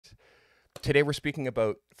Today we're speaking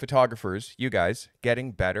about photographers, you guys,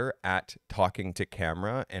 getting better at talking to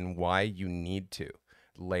camera and why you need to.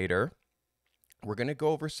 Later, we're going to go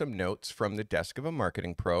over some notes from the desk of a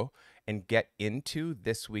marketing pro and get into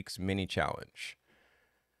this week's mini challenge.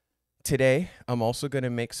 Today, I'm also going to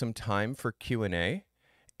make some time for Q&A,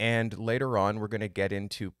 and later on we're going to get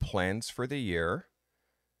into plans for the year.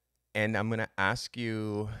 And I'm going to ask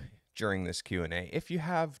you during this Q&A if you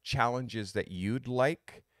have challenges that you'd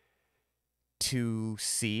like to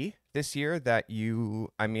see this year that you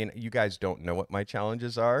guys don't know what my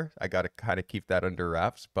challenges are. I got to kind of keep that under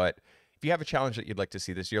wraps. But if you have a challenge that you'd like to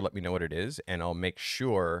see this year, let me know what it is, and I'll make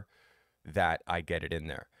sure that I get it in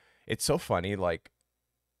there. It's so funny, like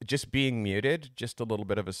just being muted, just a little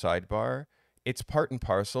bit of a sidebar. It's part and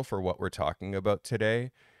parcel for what we're talking about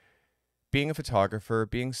today. Being a photographer,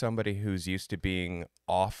 being somebody who's used to being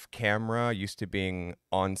off camera, used to being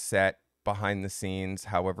on set, behind the scenes,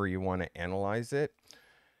 however you want to analyze it.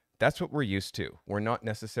 That's what we're used to. We're not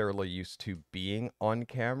necessarily used to being on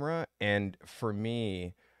camera. And for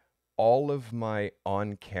me, all of my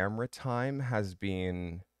on-camera time has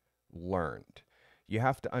been learned. You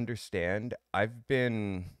have to understand,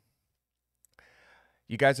 you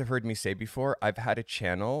guys have heard me say before, I've had a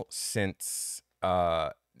channel since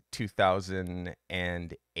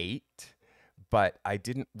 2008, but I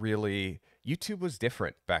didn't really... YouTube was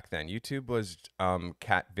different back then. YouTube was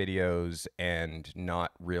cat videos and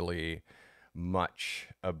not really much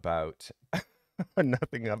about,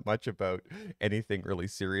 nothing much about anything really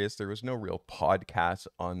serious. There was no real podcasts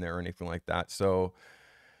on there or anything like that. So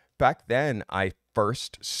back then, I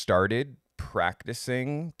first started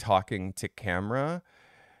practicing talking to camera,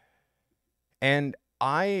 and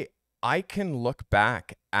I can look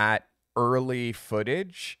back at early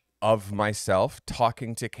footage of myself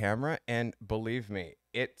talking to camera, and believe me,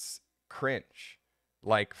 it's cringe.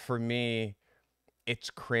 Like for me,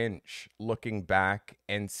 it's cringe looking back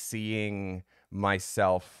and seeing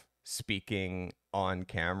myself speaking on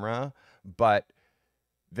camera. But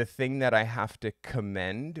the thing that I have to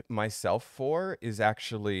commend myself for is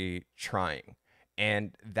actually trying.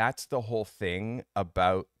 And that's the whole thing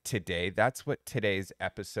about today. That's what today's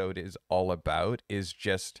episode is all about, is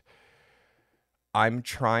just I'm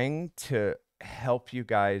trying to help you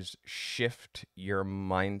guys shift your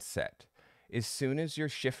mindset. As soon as you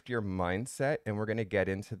shift your mindset, and we're going to get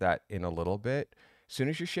into that in a little bit, as soon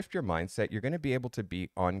as you shift your mindset, you're going to be able to be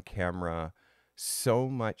on camera so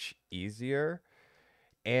much easier.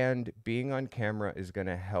 And being on camera is going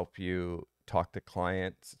to help you talk to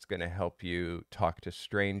clients. It's going to help you talk to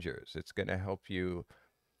strangers. It's going to help you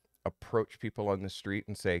approach people on the street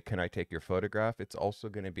and say, can I take your photograph? It's also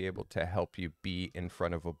going to be able to help you be in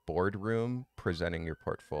front of a boardroom presenting your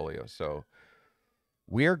portfolio. So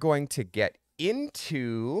we are going to get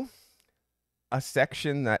into a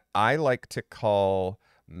section that I like to call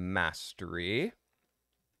mastery.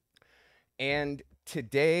 And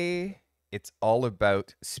today it's all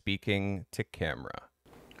about speaking to camera.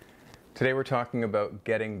 Today we're talking about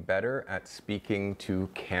getting better at speaking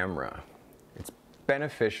to camera. It's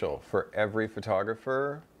beneficial for every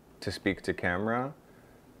photographer to speak to camera,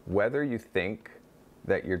 whether you think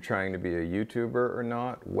that you're trying to be a YouTuber or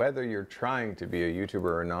not, whether you're trying to be a YouTuber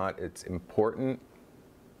or not, it's important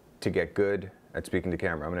to get good at speaking to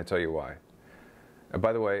camera. I'm going to tell you why.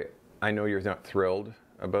 By the way, I know you're not thrilled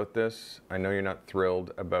about this. I know you're not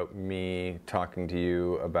thrilled about me talking to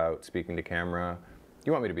you about speaking to camera.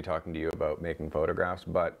 You want me to be talking to you about making photographs,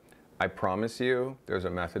 but I promise you, there's a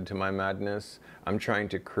method to my madness. I'm trying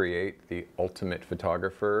to create the ultimate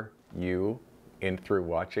photographer, you, through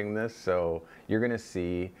watching this. So you're gonna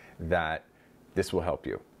see that this will help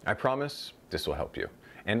you. I promise this will help you.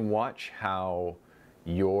 And watch how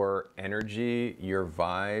your energy, your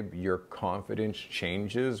vibe, your confidence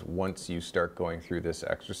changes once you start going through this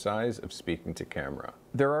exercise of speaking to camera.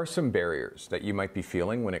 There are some barriers that you might be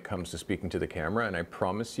feeling when it comes to speaking to the camera, and I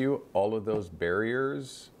promise you, all of those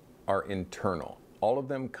barriers are internal. All of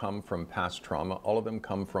them come from past trauma. All of them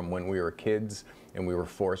come from when we were kids and we were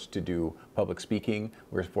forced to do public speaking.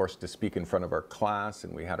 We were forced to speak in front of our class,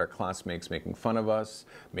 and we had our classmates making fun of us,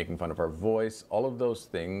 making fun of our voice. All of those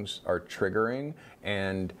things are triggering,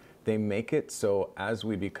 and they make it so as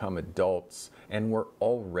we become adults, and we're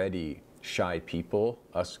already shy people,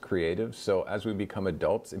 us creatives, so as we become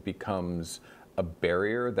adults, it becomes a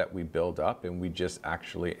barrier that we build up, and we just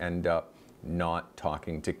actually end up not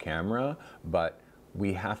talking to camera. But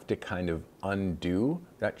we have to kind of undo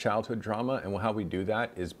that childhood trauma, and how we do that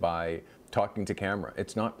is by talking to camera.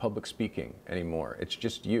 It's not public speaking anymore, it's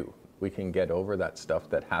just you. we can get over that stuff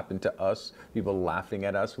that happened to us, people laughing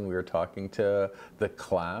at us when we were talking to the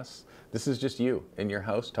class. This is just you in your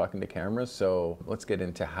house talking to cameras, so let's get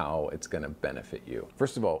into how it's gonna benefit you.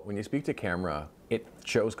 First of all, when you speak to camera, it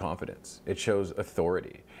shows confidence, it shows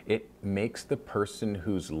authority. It makes the person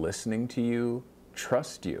who's listening to you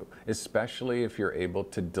trust you, especially if you're able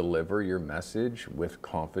to deliver your message with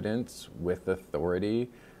confidence, with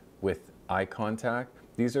authority, with eye contact.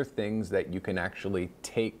 These are things that you can actually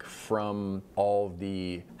take from all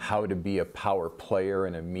the how to be a power player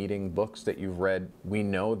in a meeting books that you've read. We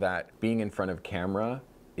know that being in front of camera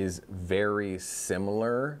is very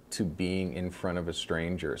similar to being in front of a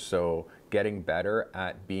stranger. So getting better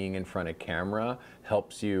at being in front of camera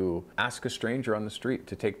helps you ask a stranger on the street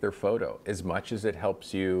to take their photo as much as it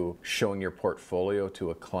helps you showing your portfolio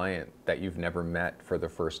to a client that you've never met for the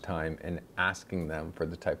first time and asking them for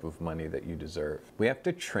the type of money that you deserve. We have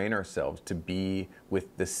to train ourselves to be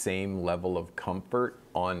with the same level of comfort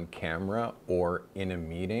on camera or in a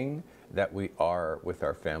meeting that we are with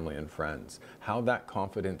our family and friends. How that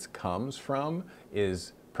confidence comes from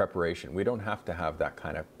is preparation. We don't have to have that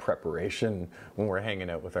kind of preparation when we're hanging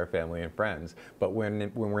out with our family and friends, but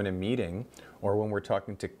when we're in a meeting or when we're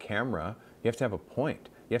talking to camera, you have to have a point.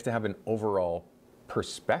 You have to have an overall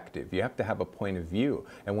perspective. You have to have a point of view.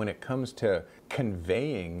 And when it comes to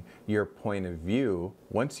conveying your point of view,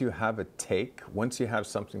 once you have a take, once you have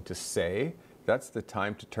something to say, that's the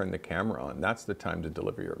time to turn the camera on. That's the time to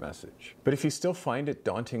deliver your message. But if you still find it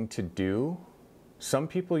daunting to do, some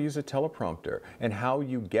people use a teleprompter, and how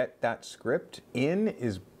you get that script in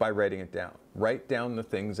is by writing it down. Write down the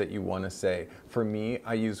things that you want to say. For me,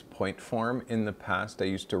 I use point form. In the past, I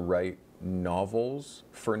used to write novels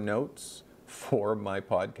for notes for my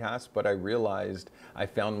podcast, but I realized I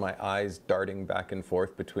found my eyes darting back and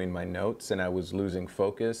forth between my notes and I was losing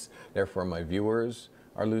focus. Therefore, my viewers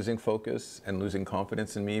are losing focus and losing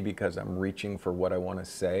confidence in me because I'm reaching for what I want to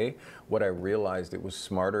say. What I realized, it was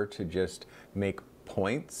smarter to just make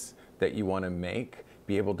points that you want to make,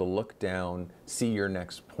 be able to look down, see your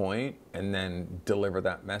next point, and then deliver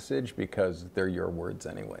that message because they're your words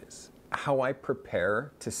anyways. How I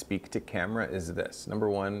prepare to speak to camera is this. Number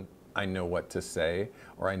one, I know what to say,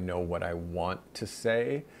 or I know what I want to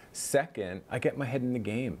say. Second, I get my head in the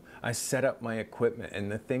game. I set up my equipment and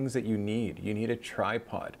the things that you need. You need a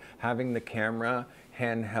tripod. Having the camera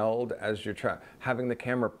handheld as you're having the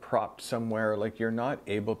camera propped somewhere, like you're not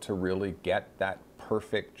able to really get that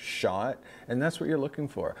perfect shot, and that's what you're looking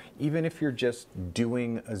for. Even if you're just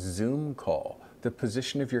doing a Zoom call, the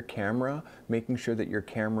position of your camera, making sure that your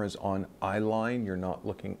camera is on eye line, you're not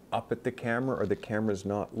looking up at the camera, or the camera's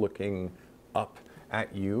not looking up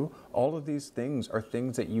at you. All of these things are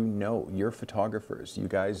things that you know. You're photographers. You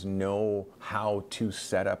guys know how to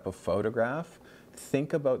set up a photograph.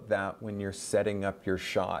 Think about that when you're setting up your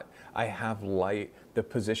shot. I have light, the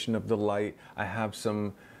position of the light. I have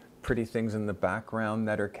some pretty things in the background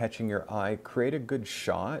that are catching your eye. Create a good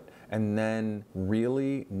shot and then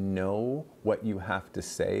really know what you have to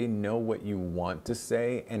say, know what you want to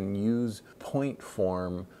say, and use point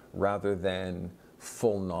form rather than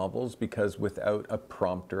full novels, because without a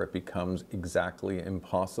prompter it becomes exactly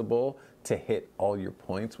impossible to hit all your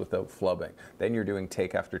points without flubbing. Then you're doing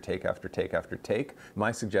take after take after take after take.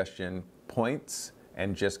 My suggestion, points,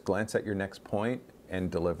 and just glance at your next point and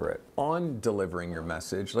deliver it. On delivering your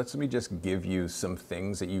message, let me just give you some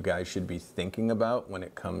things that you guys should be thinking about when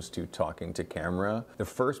it comes to talking to camera. The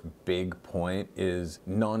first big point is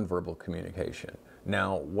nonverbal communication.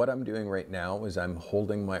 Now, what I'm doing right now is I'm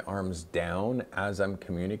holding my arms down as I'm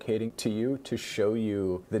communicating to you to show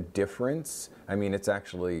you the difference. I mean, it's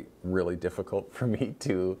actually really difficult for me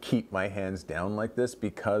to keep my hands down like this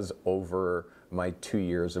because over my 2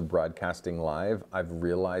 years of broadcasting live, I've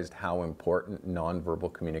realized how important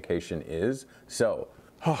nonverbal communication is. So,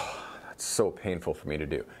 that's so painful for me to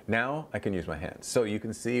do. Now I can use my hands. So you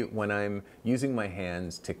can see when I'm using my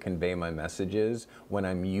hands to convey my messages, when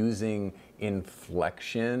I'm using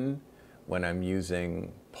inflection, when I'm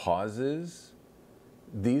using pauses,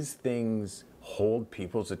 these things hold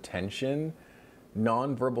people's attention.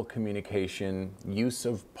 Nonverbal communication, use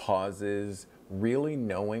of pauses, really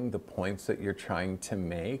knowing the points that you're trying to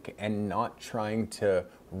make and not trying to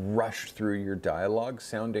rush through your dialogue.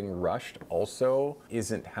 Sounding rushed also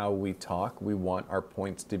isn't how we talk. We want our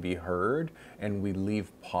points to be heard, and we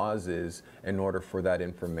leave pauses in order for that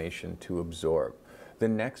information to absorb. The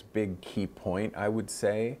next big key point I would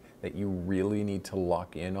say that you really need to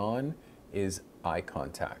lock in on is eye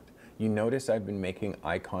contact. You notice I've been making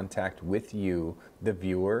eye contact with you, the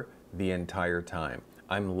viewer, the entire time.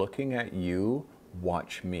 I'm looking at you,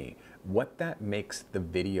 watch me. What that makes the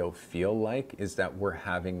video feel like is that we're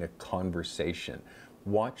having a conversation.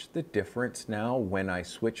 Watch the difference now when I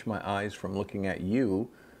switch my eyes from looking at you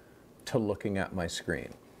to looking at my screen.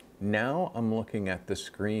 Now I'm looking at the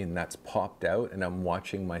screen that's popped out and I'm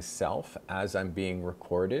watching myself as I'm being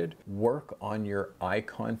recorded. Work on your eye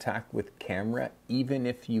contact with camera, even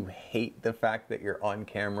if you hate the fact that you're on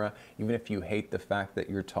camera, even if you hate the fact that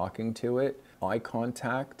you're talking to it. Eye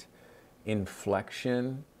contact,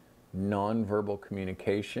 inflection, nonverbal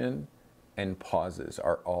communication, and pauses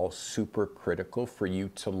are all super critical for you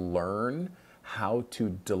to learn how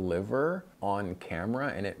to deliver on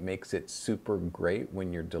camera, and it makes it super great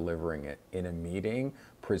when you're delivering it in a meeting,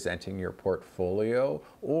 presenting your portfolio,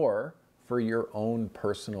 or for your own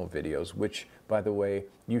personal videos, which, by the way,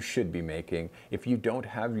 you should be making. If you don't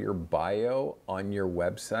have your bio on your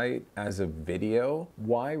website as a video,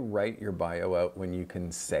 why write your bio out when you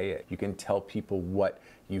can say it? You can tell people what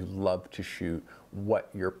you love to shoot, what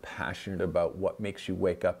you're passionate about, what makes you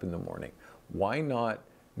wake up in the morning. Why not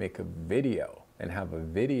make a video and have a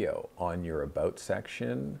video on your about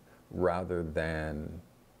section rather than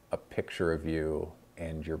a picture of you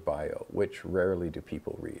and your bio, which rarely do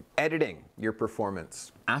people read. Editing your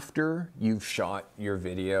performance. After you've shot your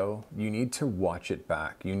video, you need to watch it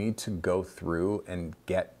back. You need to go through and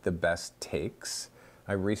get the best takes.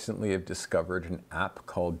 I recently have discovered an app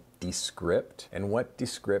called Descript, and what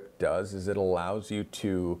Descript does is it allows you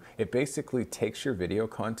to, it basically takes your video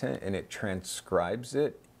content and it transcribes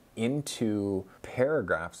it into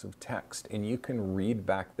paragraphs of text, and you can read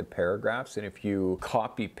back the paragraphs, and if you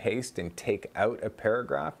copy paste and take out a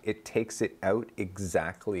paragraph, it takes it out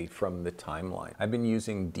exactly from the timeline. I've been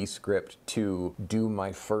using Descript to do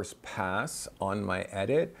my first pass on my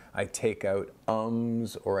edit. I take out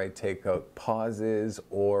ums, or I take out pauses,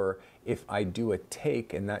 or if I do a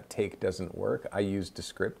take and that take doesn't work, I use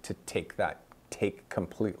Descript to take that take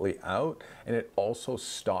completely out, and it also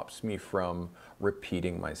stops me from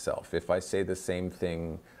repeating myself. If I say the same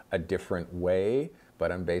thing a different way,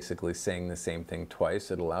 but I'm basically saying the same thing twice,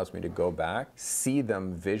 it allows me to go back, see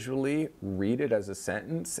them visually, read it as a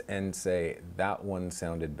sentence, and say, that one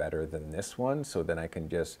sounded better than this one, so then I can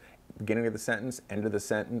just, beginning of the sentence, end of the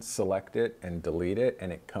sentence, select it and delete it,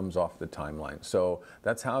 and it comes off the timeline. So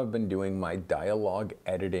that's how I've been doing my dialogue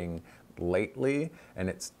editing lately, and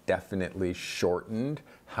it's definitely shortened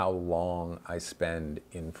how long I spend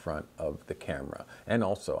in front of the camera, and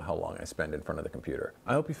also how long I spend in front of the computer.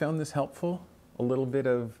 I hope you found this helpful. A little bit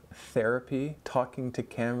of therapy, talking to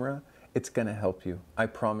camera. It's gonna help you. I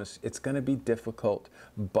promise. It's gonna be difficult,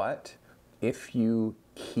 but if you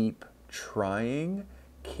keep trying,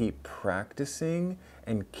 keep practicing,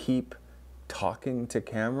 and keep talking to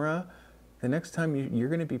camera, the next time you're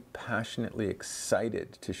going to be passionately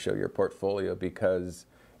excited to show your portfolio, because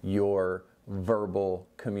your verbal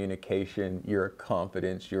communication, your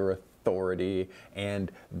confidence, your authority,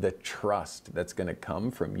 and the trust that's going to come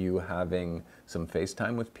from you having some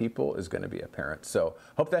FaceTime with people is going to be apparent. So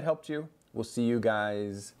hope that helped you. We'll see you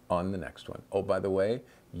guys on the next one. Oh, by the way,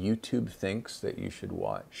 YouTube thinks that you should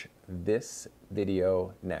watch this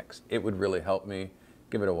video next. It would really help me.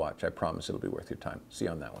 Give it a watch. I promise it'll be worth your time. See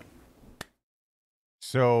you on that one.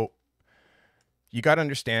 So you got to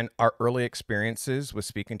understand, our early experiences with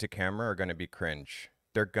speaking to camera are going to be cringe.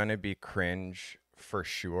 They're going to be cringe for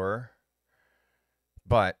sure,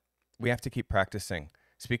 but we have to keep practicing.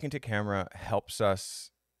 Speaking to camera helps us.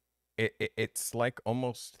 It's like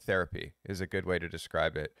almost therapy is a good way to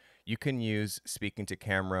describe it. You can use speaking to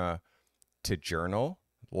camera to journal.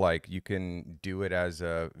 Like, you can do it as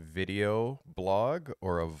a video blog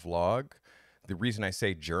or a vlog. The reason I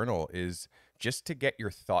say journal is just to get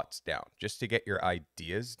your thoughts down, just to get your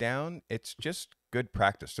ideas down. It's just good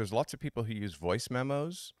practice. There's lots of people who use voice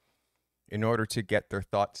memos in order to get their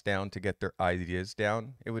thoughts down, to get their ideas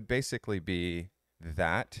down. It would basically be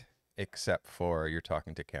that, except for you're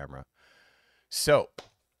talking to camera. So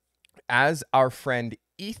as our friend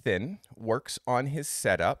Ethan works on his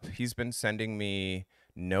setup, he's been sending me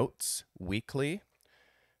notes weekly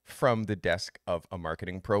from the desk of a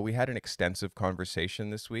marketing pro. We had an extensive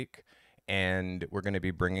conversation this week, and we're going to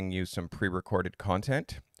be bringing you some pre-recorded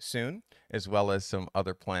content soon, as well as some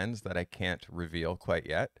other plans that I can't reveal quite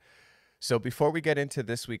yet. So before we get into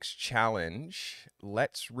this week's challenge,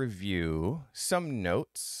 let's review some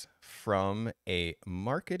notes from a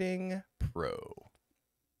marketing pro.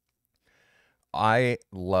 I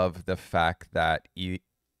love the fact that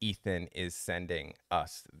Ethan is sending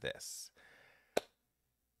us this.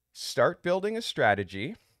 Start building a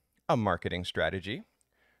strategy, a marketing strategy,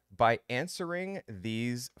 by answering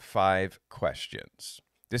these 5 questions.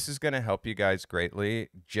 This is going to help you guys greatly,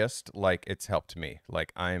 just like it's helped me.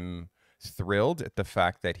 Like, I'm thrilled at the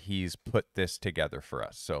fact that he's put this together for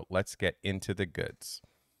us. So let's get into the goods.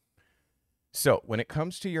 So, when it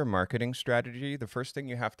comes to your marketing strategy, the first thing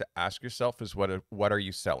you have to ask yourself is what are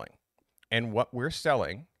you selling? And what we're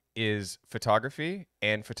selling is photography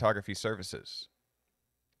and photography services.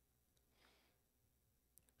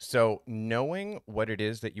 So, knowing what it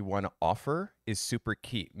is that you want to offer is super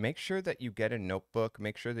key. Make sure that you get a notebook,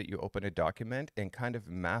 make sure that you open a document and kind of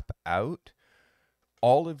map out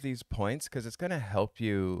all of these points because it's going to help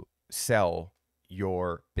you sell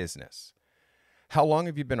your business. How long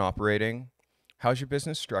have you been operating? How's your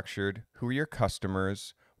business structured? Who are your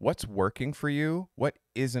customers? What's working for you? What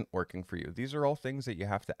isn't working for you? These are all things that you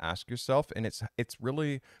have to ask yourself, and it's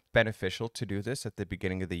really beneficial to do this at the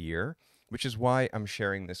beginning of the year, which is why I'm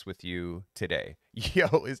sharing this with you today. Yo,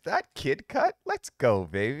 is that kid cut? Let's go,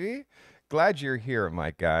 baby. Glad you're here,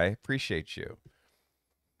 my guy. Appreciate you.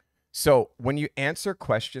 So, when you answer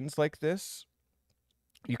questions like this,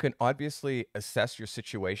 you can obviously assess your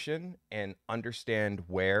situation and understand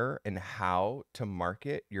where and how to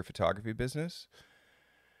market your photography business.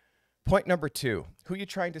 Point number two, who are you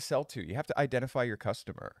trying to sell to? You have to identify your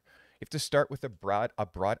customer. You have to start with a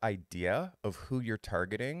broad idea of who you're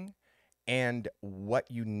targeting and what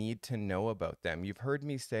you need to know about them. You've heard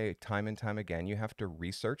me say time and time again, you have to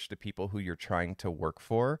research the people who you're trying to work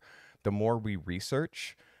for. The more we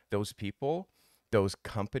research those people, those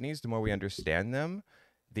companies, the more we understand them,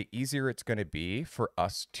 the easier it's going to be for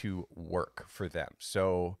us to work for them.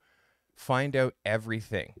 So find out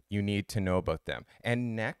everything you need to know about them.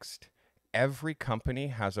 And next, every company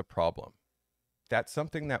has a problem. That's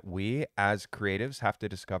something that we as creatives have to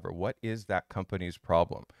discover. What is that company's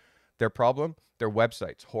problem? Their problem, their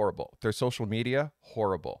website's horrible. Their social media,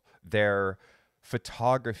 horrible. Their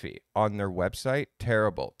photography on their website,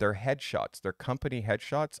 terrible. Their headshots, their company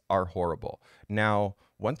headshots are horrible. Now,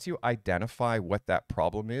 once you identify what that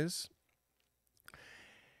problem is,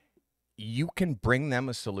 you can bring them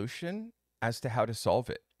a solution as to how to solve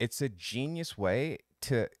it. It's a genius way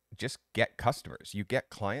to just get customers. You get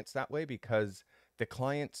clients that way because the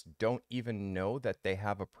clients don't even know that they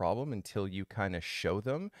have a problem until you kind of show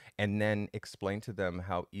them and then explain to them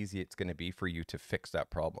how easy it's going to be for you to fix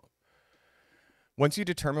that problem. Once you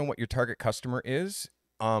determine what your target customer is,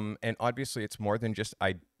 and obviously it's more than just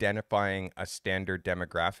identifying a standard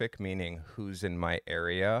demographic, meaning who's in my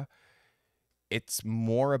area. It's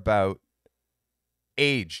more about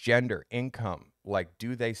age, gender, income. Like,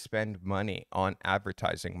 do they spend money on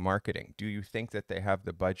advertising, marketing? Do you think that they have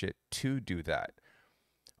the budget to do that?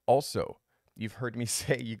 Also, you've heard me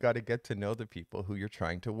say you got to get to know the people who you're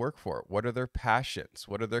trying to work for. What are their passions?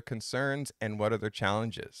 What are their concerns? And what are their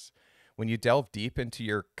challenges? When you delve deep into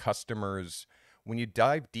your customers, when you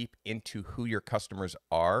dive deep into who your customers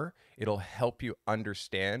are, it'll help you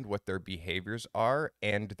understand what their behaviors are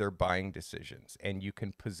and their buying decisions. And you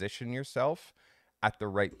can position yourself at the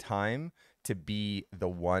right time to be the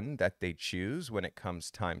one that they choose when it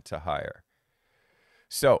comes time to hire.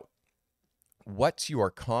 So, what's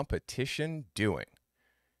your competition doing?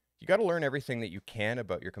 You got to learn everything that you can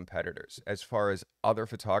about your competitors as far as other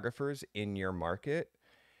photographers in your market.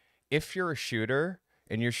 If you're a shooter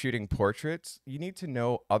and you're shooting portraits, you need to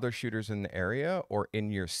know other shooters in the area or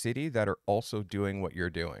in your city that are also doing what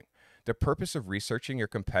you're doing. The purpose of researching your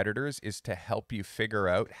competitors is to help you figure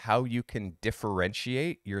out how you can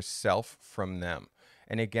differentiate yourself from them.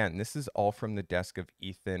 And again, this is all from the desk of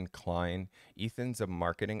Ethan Klein. Ethan's a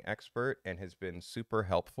marketing expert and has been super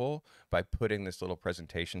helpful by putting this little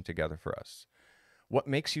presentation together for us. What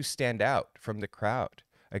makes you stand out from the crowd?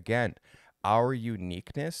 Again, our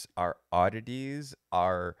uniqueness, our oddities,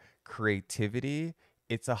 our creativity,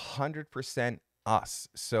 it's 100% us.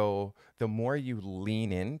 So the more you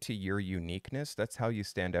lean into your uniqueness, that's how you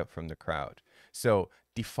stand out from the crowd. So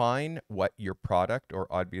define what your product or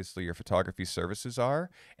obviously your photography services are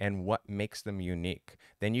and what makes them unique.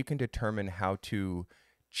 Then you can determine how to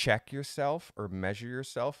check yourself or measure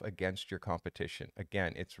yourself against your competition.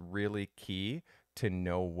 Again, it's really key to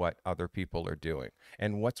know what other people are doing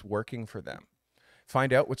and what's working for them.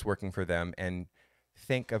 Find out what's working for them and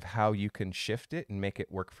think of how you can shift it and make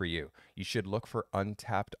it work for you. You should look for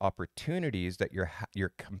untapped opportunities that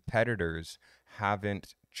your competitors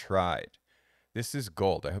haven't tried. This is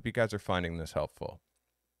gold. I hope you guys are finding this helpful.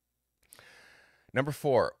 Number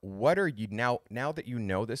 4, what are you now that you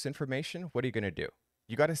know this information, what are you going to do?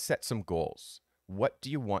 You got to set some goals. What do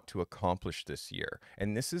you want to accomplish this year?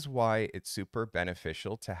 And this is why it's super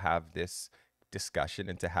beneficial to have this discussion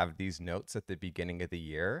and to have these notes at the beginning of the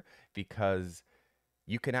year, because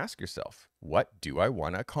you can ask yourself, what do I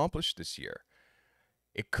want to accomplish this year?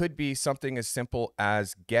 It could be something as simple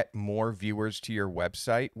as get more viewers to your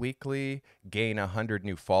website weekly, gain 100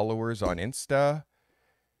 new followers on Insta,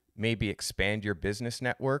 maybe expand your business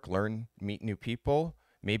network, meet new people.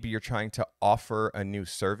 Maybe you're trying to offer a new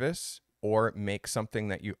service or make something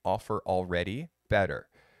that you offer already better.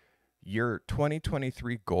 Your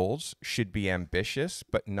 2023 goals should be ambitious,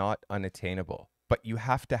 but not unattainable. But you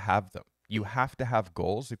have to have them. You have to have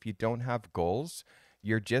goals. If you don't have goals,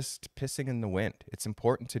 you're just pissing in the wind. It's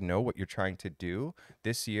important to know what you're trying to do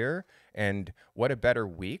this year. And what a better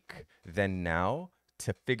week than now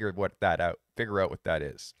to figure out what that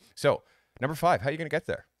is. So, number 5, how are you going to get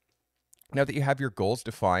there? Now that you have your goals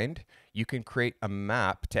defined, you can create a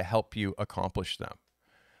map to help you accomplish them.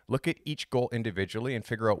 Look at each goal individually and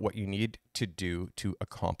figure out what you need to do to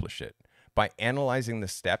accomplish it. By analyzing the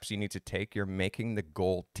steps you need to take, you're making the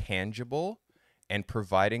goal tangible and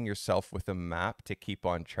providing yourself with a map to keep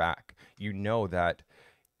on track. You know that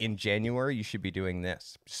in January, you should be doing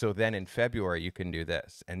this. So then in February, you can do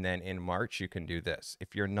this. And then in March, you can do this.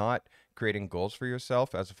 If you're not creating goals for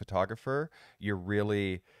yourself as a photographer, you're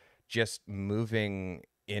really just moving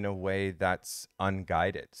in a way that's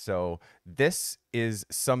unguided. So this is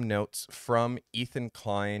some notes from Ethan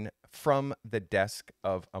Klein from the desk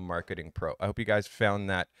of a marketing pro. I hope you guys found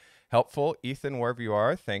that helpful. Ethan, wherever you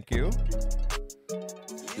are, thank you.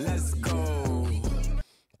 Let's go.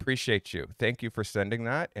 Appreciate you. Thank you for sending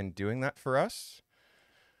that and doing that for us.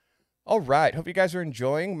 All right. Hope you guys are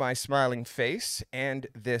enjoying my smiling face and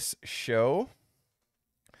this show.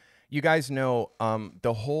 You guys know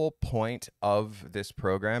the whole point of this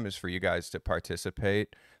program is for you guys to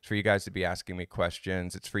participate. It's for you guys to be asking me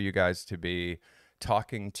questions. It's for you guys to be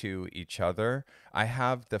talking to each other. I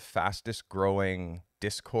have the fastest growing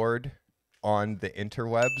Discord on the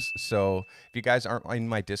interwebs. So if you guys aren't in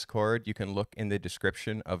my Discord, you can look in the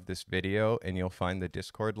description of this video and you'll find the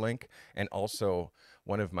Discord link. And also,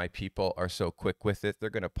 one of my people are so quick with it, they're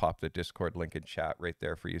going to pop the Discord link in chat right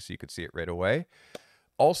there for you so you can see it right away.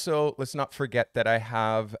 Also, let's not forget that I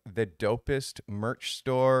have the dopest merch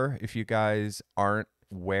store. If you guys aren't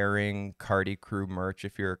wearing Carty Crew merch,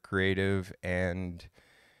 if you're a creative and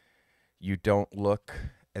you don't look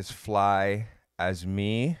as fly as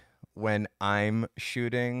me when I'm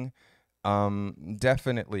shooting,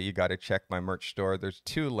 definitely you got to check my merch store. There's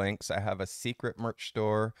 2 links. I have a secret merch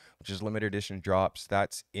store, which is limited edition drops.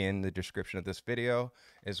 That's in the description of this video,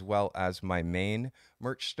 as well as my main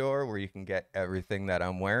merch store where you can get everything that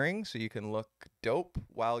I'm wearing so you can look dope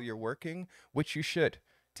while you're working, which you should.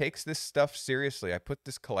 Takes this stuff seriously. I put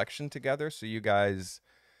this collection together so you guys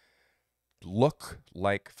look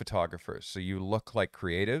like photographers, so you look like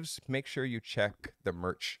creatives. Make sure you check the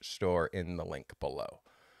merch store in the link below.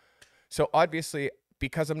 So obviously,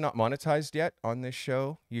 because I'm not monetized yet on this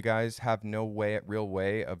show, you guys have no real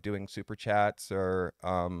way of doing super chats or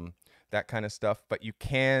that kind of stuff. But you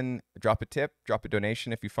can drop a tip, drop a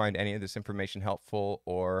donation if you find any of this information helpful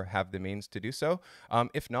or have the means to do so.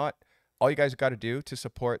 If not, all you guys got to do to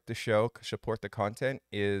support the show, support the content,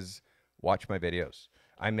 is watch my videos.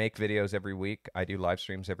 I make videos every week. I do live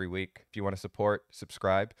streams every week. If you want to support,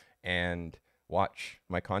 subscribe and watch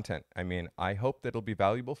my content. I mean, I hope that it'll be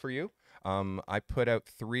valuable for you. I put out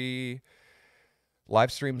 3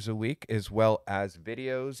 live streams a week as well as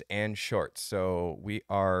videos and shorts. So we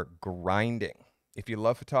are grinding. If you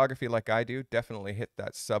love photography like I do, definitely hit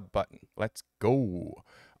that sub button. Let's go.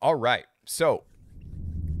 All right. So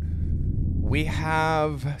we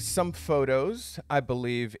have some photos, I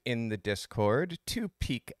believe, in the Discord to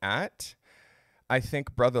peek at. I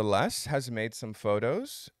think Brother Les has made some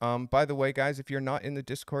photos. By the way, guys, if you're not in the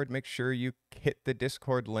Discord, make sure you hit the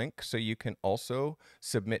Discord link so you can also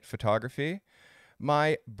submit photography.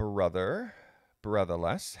 My brother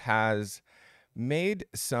Les, has made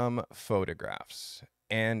some photographs,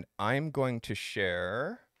 and I'm going to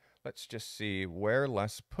share. Let's just see where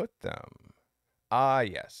Les put them. Ah,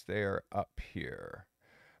 yes, they are up here.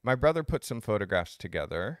 My brother put some photographs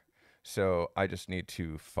together. So I just need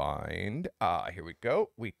to find, here we go,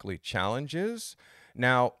 weekly challenges.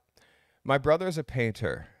 Now, my brother is a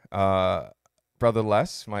painter. Brother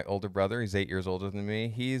Les, my older brother, he's 8 years older than me.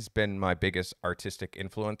 He's been my biggest artistic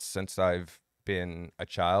influence since I've been a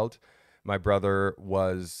child. My brother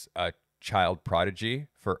was a child prodigy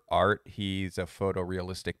for art. He's a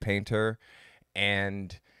photorealistic painter,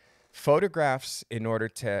 and photographs in order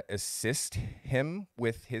to assist him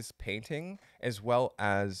with his painting as well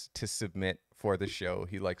as to submit for the show.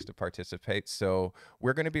 He likes to participate. So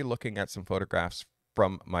we're going to be looking at some photographs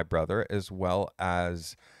from my brother as well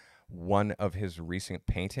as one of his recent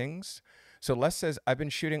paintings. So Les says, I've been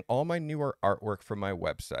shooting all my newer artwork from my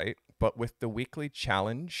website, but with the weekly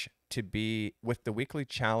challenge shooting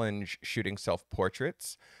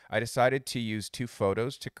self-portraits, I decided to use two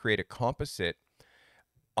photos to create a composite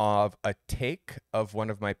of a take of one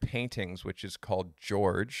of my paintings, which is called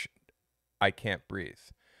George, I Can't Breathe.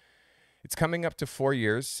 It's coming up to 4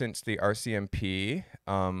 years since the RCMP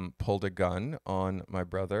pulled a gun on my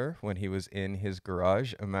brother when he was in his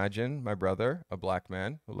garage. Imagine my brother, a black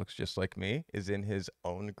man who looks just like me, is in his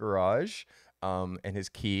own garage, and his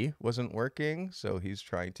key wasn't working. So he's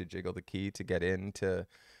trying to jiggle the key to get in to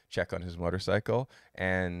check on his motorcycle.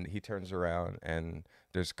 And he turns around and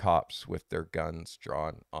there's cops with their guns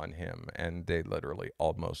drawn on him, and they literally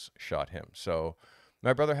almost shot him. So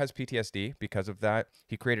my brother has PTSD because of that.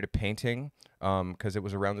 He created a painting because it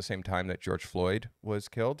was around the same time that George Floyd was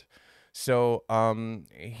killed. So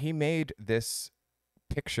he made this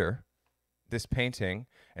picture, this painting,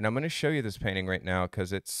 and I'm going to show you this painting right now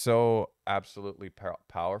because it's so absolutely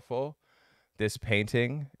powerful. This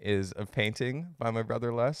painting is a painting by my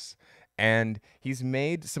brother Les, and he's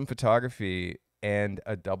made some photography and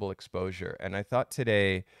a double exposure. And I thought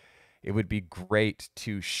today it would be great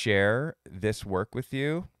to share this work with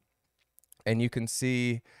you. And you can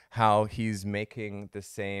see how he's making the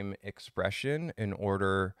same expression in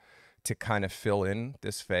order to kind of fill in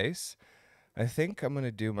this face. I think I'm going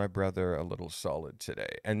to do my brother a little solid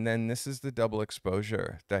today. And then this is the double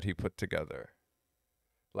exposure that he put together.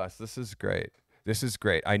 Les, this is great. This is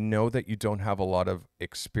great. I know that you don't have a lot of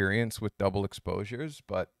experience with double exposures,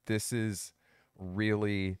 but this is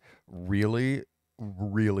really, really,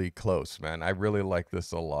 really close, man. I really like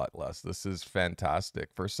this a lot, Les. This is fantastic.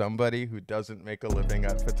 For somebody who doesn't make a living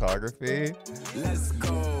at photography, let's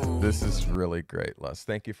go. This is really great, Les.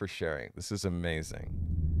 Thank you for sharing. This is amazing.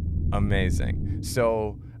 Amazing.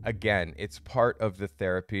 So, again, it's part of the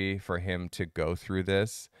therapy for him to go through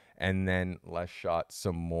this. And then Les shot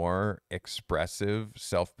some more expressive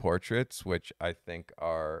self-portraits, which I think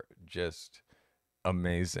are just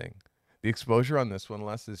amazing. The exposure on this one,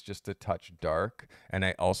 Les, is just a touch dark. And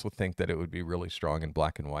I also think that it would be really strong in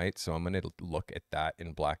black and white. So I'm going to look at that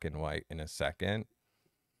in black and white in a second.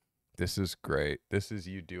 This is great. This is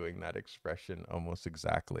you doing that expression almost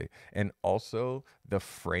exactly. And also the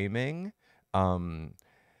framing, the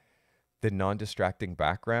non-distracting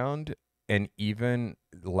background, and even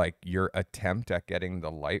like your attempt at getting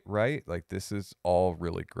the light right. Like this is all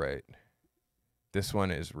really great. This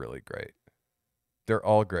one is really great. They're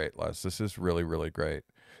all great, Les. This is really, really great.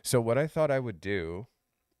 So what I thought I would do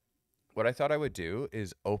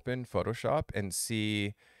is open Photoshop and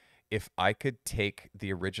see if I could take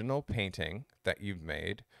the original painting that you've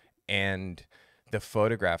made and the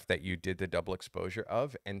photograph that you did the double exposure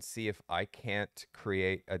of, and see if I can't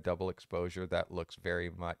create a double exposure that looks very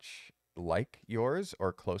much like yours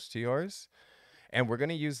or close to yours. And we're going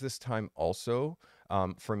to use this time also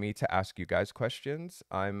for me to ask you guys questions.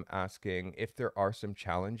 I'm asking if there are some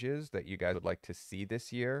challenges that you guys would like to see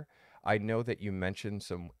this year. I know that you mentioned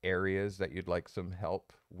some areas that you'd like some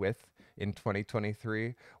help with in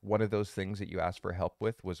 2023. One of those things that you asked for help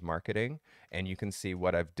with was marketing. And you can see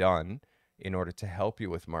what I've done in order to help you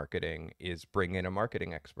with marketing is bring in a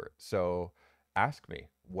marketing expert. So ask me,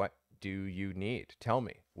 what do you need? Tell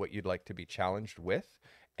me what you'd like to be challenged with,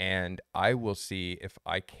 and I will see if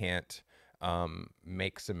I can't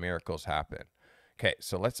make some miracles happen. Okay,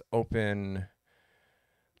 so let's open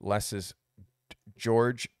Les's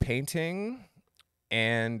George painting,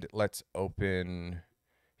 and let's open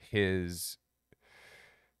his,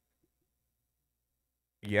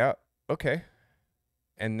 yeah, okay.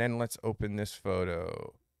 And then let's open this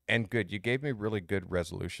photo. And good, you gave me really good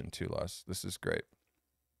resolution too, Les. This is great.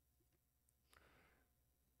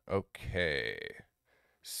 Okay.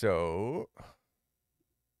 So,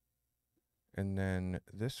 and then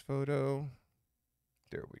this photo,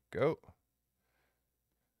 there we go.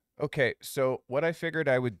 Okay, so what I figured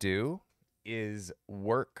I would do is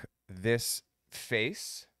work this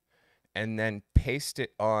face and then paste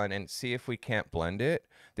it on and see if we can't blend it.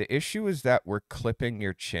 The issue is that we're clipping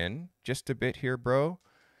your chin just a bit here, bro.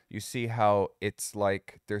 You see how it's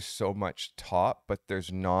like there's so much top, but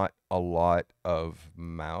there's not a lot of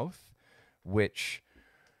mouth, which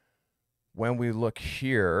when we look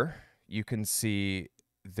here, you can see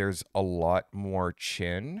there's a lot more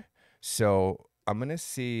chin. So I'm going to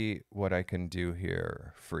see what I can do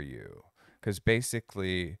here for you. Because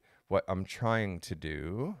basically what I'm trying to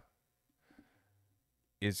do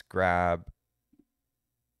is grab,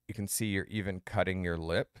 you can see you're even cutting your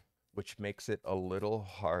lip, which makes it a little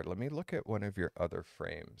hard. Let me look at one of your other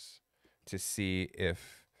frames to see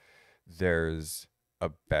if there's a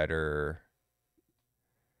better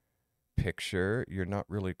picture. You're not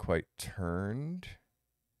really quite turned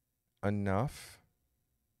enough.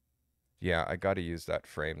 Yeah, I got to use that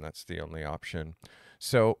frame. That's the only option.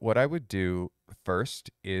 So what I would do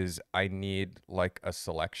first is I need like a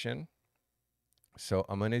selection. So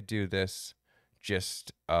I'm going to do this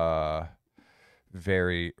just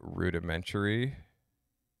very rudimentary.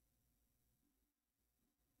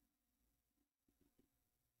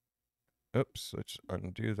 Oops, let's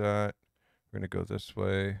undo that. We're going to go this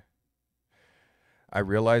way. I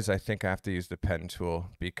realize I think I have to use the pen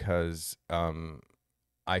tool because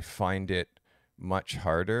I find it much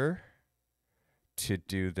harder to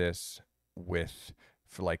do this with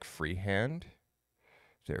like freehand.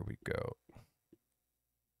 There we go.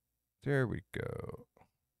 There we go.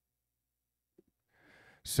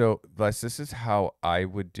 So this is how I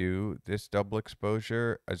would do this double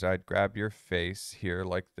exposure, as I'd grab your face here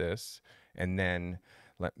like this, and then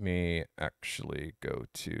let me actually go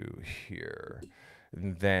to here.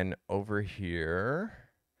 And then over here,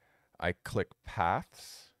 I click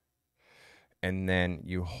paths, and then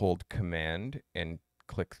you hold command and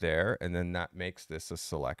click there, and then that makes this a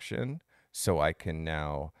selection. So I can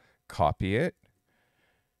now copy it.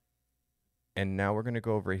 And now we're going to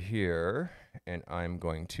go over here and I'm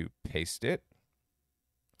going to paste it.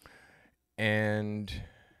 And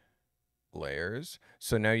layers.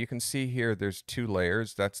 So now you can see here there's two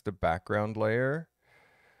layers. That's the background layer.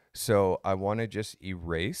 So I want to just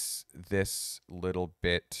erase this little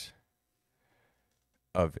bit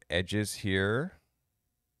of edges here.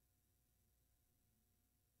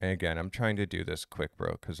 And again, I'm trying to do this quick,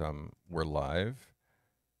 bro, because we're live.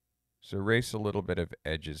 So erase a little bit of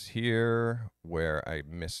edges here where I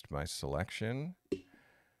missed my selection.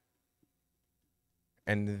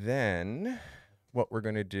 And then what we're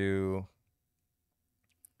going to do,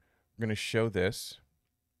 we're going to show this.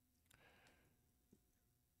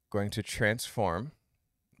 Going to transform.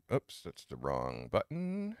 Oops, that's the wrong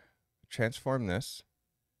button. Transform this.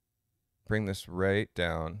 Bring this right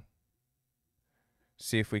down.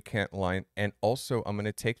 See if we can't line. And also, I'm going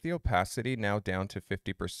to take the opacity now down to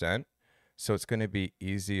 50%. So it's going to be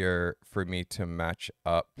easier for me to match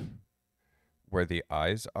up where the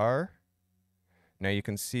eyes are. Now you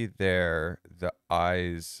can see there, the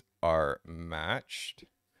eyes are matched.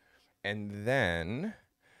 And then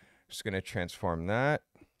I'm just going to transform that.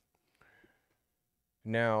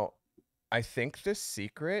 Now, I think the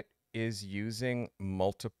secret is using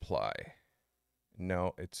multiply.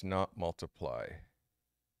 No, it's not multiply.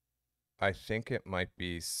 I think it might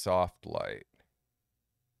be soft light.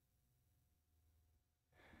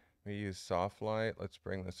 We use soft light. Let's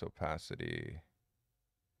bring this opacity.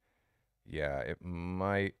 Yeah, it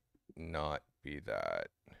might not be that.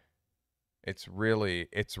 It's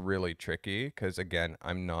really tricky because again,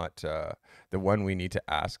 I'm not the one we need to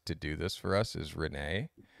ask to do this for us is Renee.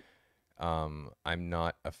 I'm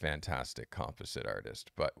not a fantastic composite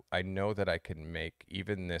artist, but I know that I can make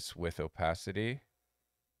even this with opacity,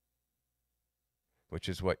 which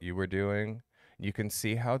is what you were doing. You can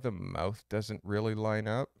see how the mouth doesn't really line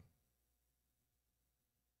up.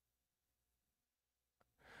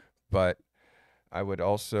 But I would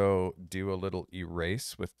also do a little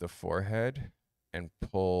erase with the forehead and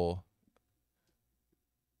pull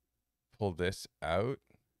this out.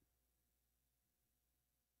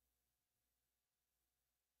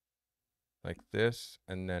 Like this,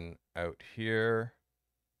 and then out here,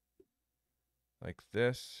 like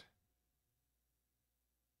this.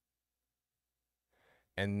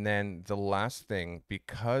 And then the last thing,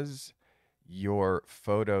 because your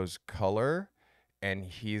photo's color and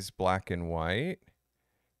he's black and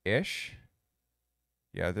white-ish,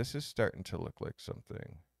 yeah, this is starting to look like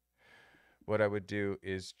something. What I would do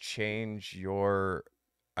is change your,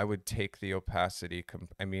 I would take the opacity,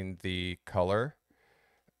 the color.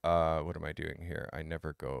 What am I doing here? I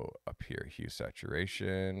never go up here. Hue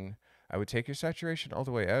saturation. I would take your saturation all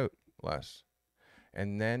the way out, less.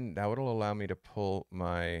 And then that would allow me to pull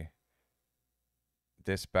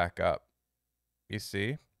this back up. You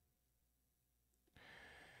see?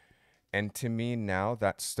 And to me now,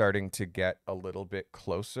 that's starting to get a little bit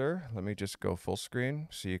closer. Let me just go full screen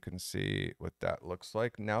so you can see what that looks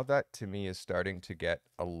like. Now that to me is starting to get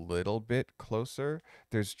a little bit closer.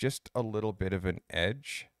 There's just a little bit of an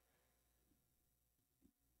edge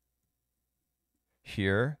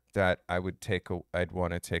here that I'd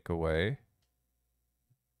want to take away.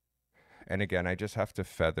 And again, I just have to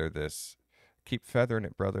feather this. Keep feathering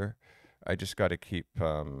it, brother. I just got to keep,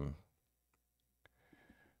 I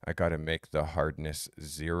got to make the hardness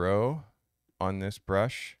 0 on this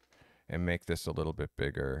brush. and make this a little bit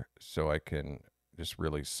bigger so I can just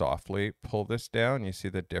really softly pull this down. You see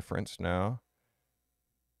the difference now?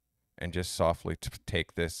 And just softly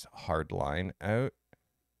take this hard line out.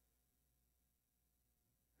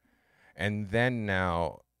 And then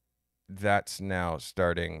now that's now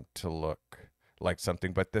starting to look like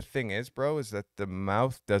something. But the thing is, bro, is that the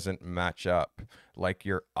mouth doesn't match up. Like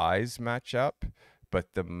your eyes match up,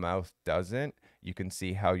 but the mouth doesn't. You can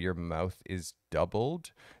see how your mouth is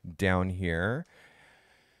doubled down here.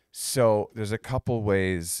 So there's a couple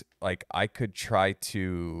ways, like I could try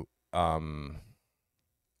to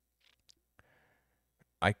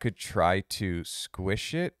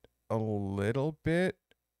squish it a little bit,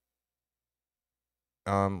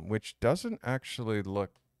 which doesn't actually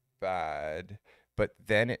look bad, but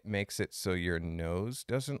then it makes it so your nose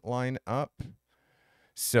doesn't line up.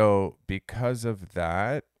 So because of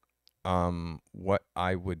that, what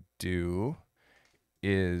I would do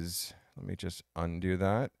is, let me just undo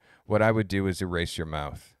that. What I would do is erase your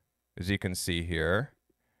mouth. As you can see here,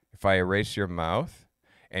 if I erase your mouth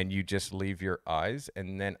and you just leave your eyes,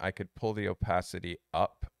 and then I could pull the opacity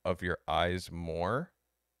up of your eyes more.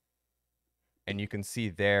 And you can see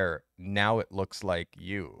there, now it looks like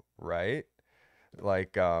you, right?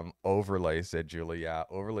 Like overlay, said Julie. Yeah,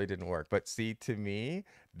 overlay didn't work. But see, to me,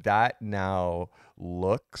 that now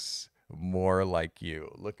looks more like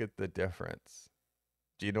you. Look at the difference.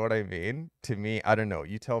 Do you know what I mean? To me, I don't know.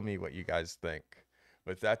 You tell me what you guys think.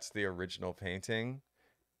 But that's the original painting.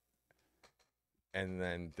 And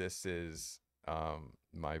then this is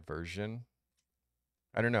my version.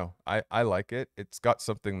 I don't know. I like it. It's got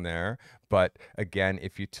something there. But again,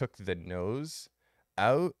 if you took the nose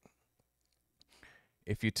out,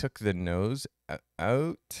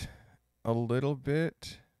 out a little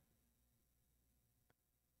bit.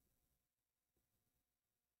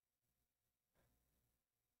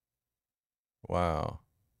 Wow.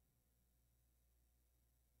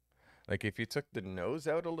 Like if you took the nose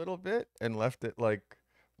out a little bit and left it like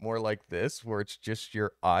more like this, where it's just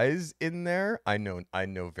your eyes in there. I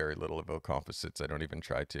know very little about composites. I don't even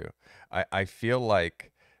try to. I feel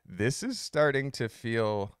like this is starting to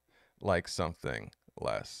feel like something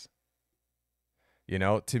less. You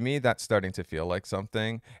know, to me, that's starting to feel like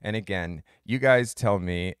something. And again, you guys tell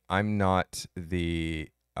me I'm not the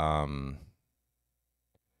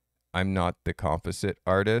composite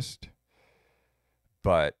artist,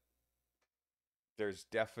 but there's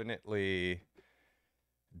definitely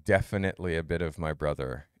a bit of my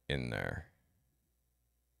brother in there.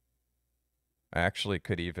 I actually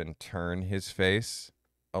could even turn his face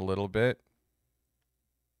a little bit.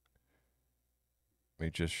 Let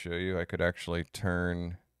me just show you. I could actually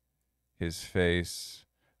turn his face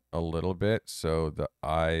a little bit so the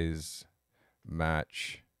eyes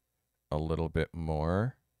match a little bit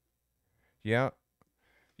more. Yeah.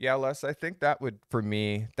 Yeah, Les, I think that would, for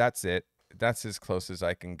me, that's it. That's as close as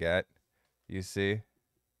I can get. You see?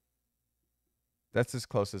 That's as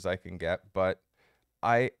close as I can get, but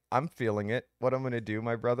I'm feeling it. What I'm going to do,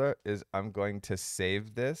 my brother, is I'm going to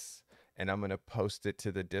save this and I'm going to post it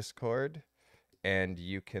to the Discord, and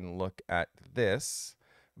you can look at this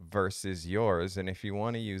versus yours. And if you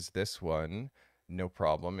want to use this one, no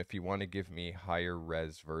problem. If you want to give me higher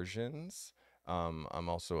res versions, I'm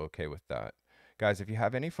also okay with that. Guys, if you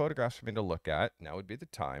have any photographs for me to look at, now would be the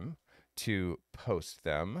time to post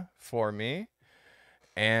them for me.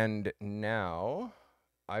 And now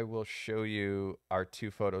I will show you our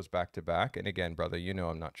two photos back to back. And again, brother, you know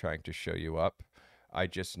I'm not trying to show you up. I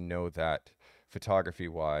just know that photography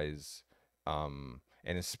wise, and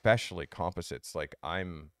especially composites, like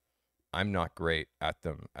I'm not great at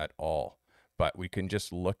them at all. But we can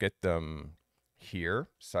just look at them here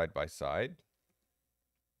side by side.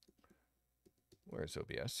 Where's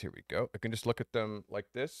OBS? Here we go. I can just look at them like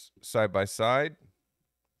this, side by side.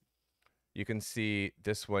 You can see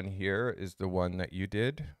this one here is the one that you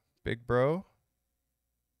did, big bro.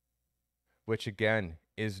 Which again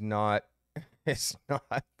is not, it's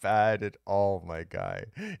not bad at all, my guy.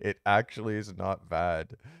 It actually is not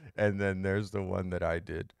bad. And then there's the one that I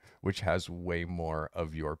did, which has way more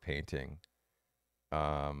of your painting.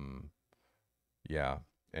 Yeah.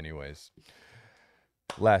 Anyways.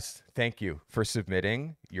 Les, thank you for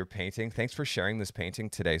submitting your painting. Thanks for sharing this painting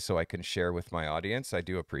today so I can share with my audience. I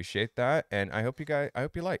do appreciate that. And I hope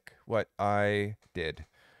you like what I did.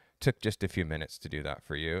 Took just a few minutes to do that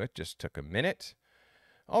for you. It just took a minute.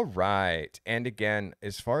 All right. And again,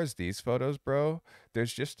 as far as these photos, bro,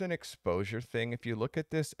 there's just an exposure thing. If you look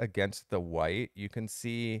at this against the white, you can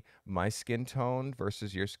see my skin tone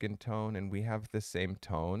versus your skin tone, and we have the same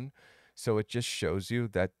tone. So it just shows you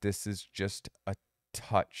that this is just a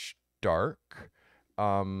touch dark.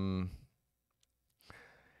 Um,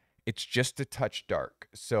 it's just a touch dark.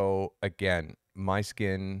 So again, my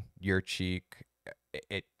skin, your cheek,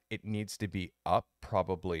 it needs to be up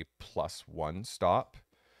probably +1 stop.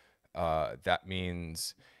 That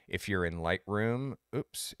means if you're in Lightroom,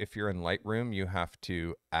 if you're in Lightroom, you have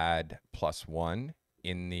to add +1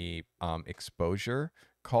 in the exposure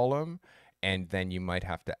column, and then you might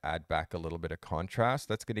have to add back a little bit of contrast.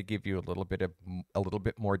 That's going to give you a little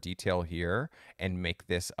bit more detail here and make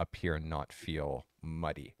this up here not feel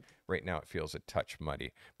muddy. Right now it feels a touch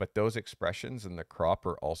muddy, but those expressions in the crop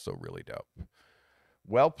are also really dope.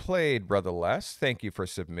 Well played, Brother Les. Thank you for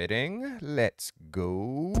submitting. Let's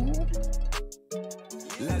go.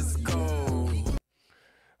 Let's go.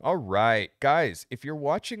 All right, guys, if you're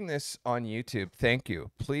watching this on YouTube, thank you.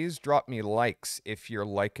 Please drop me likes if you're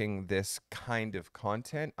liking this kind of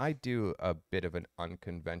content. I do a bit of an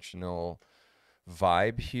unconventional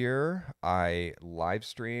vibe here. I live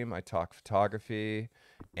stream, I talk photography,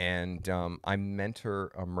 and I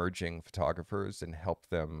mentor emerging photographers and help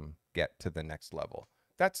them get to the next level.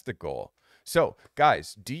 That's the goal. So,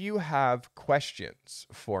 guys, do you have questions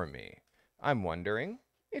for me? I'm wondering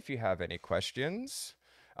if you have any questions.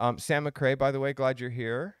 Sam McCrae, by the way, glad you're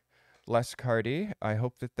here. Les Carty, I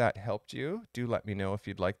hope that that helped you. Do let me know if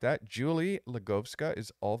you'd like that. Julie Lagovska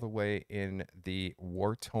is all the way in the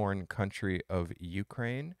war-torn country of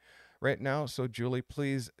Ukraine right now. So, Julie,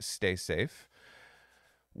 please stay safe.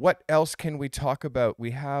 What else can we talk about?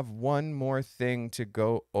 We have one more thing to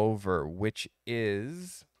go over, which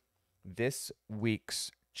is this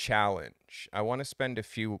week's challenge. I want to spend a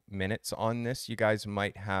few minutes on this. You guys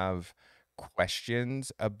might have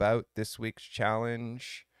questions about this week's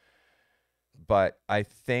challenge, but I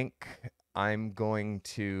think I'm going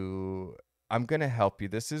to help you.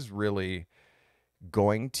 This is really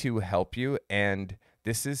going to help you, and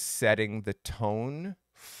this is setting the tone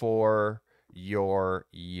for your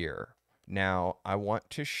year. Now, I want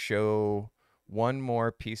to show one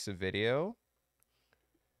more piece of video.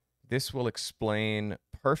 This will explain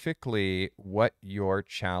perfectly what your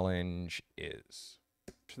challenge is.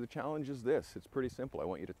 So the challenge is this. It's pretty simple. I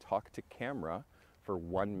want you to talk to camera for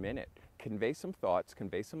 1 minute. Convey some thoughts,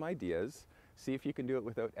 convey some ideas, see if you can do it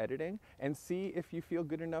without editing, and see if you feel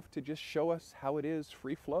good enough to just show us how it is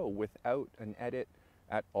free flow without an edit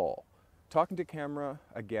at all. Talking to camera,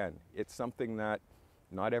 again, it's something that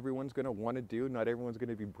not everyone's going to want to do. Not everyone's going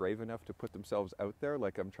to be brave enough to put themselves out there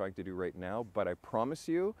like I'm trying to do right now. But I promise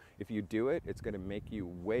you, if you do it, it's going to make you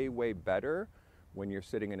way, way better when you're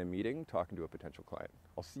sitting in a meeting talking to a potential client.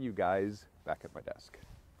 I'll see you guys back at my desk.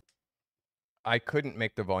 I couldn't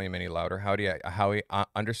make the volume any louder. Howie,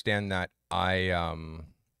 understand that I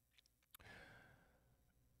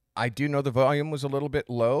do know the volume was a little bit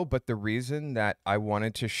low, but the reason that I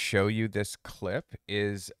wanted to show you this clip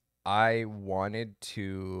is I wanted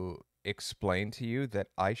to explain to you that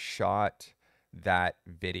I shot that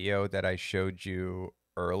video that I showed you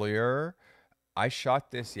earlier. I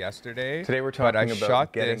shot this yesterday. Today we're talking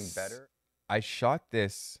about getting better. I shot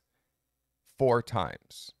this 4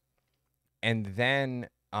 times. And then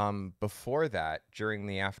before that, during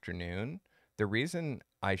the afternoon, the reason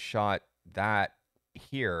I shot that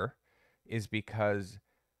here is because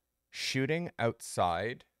shooting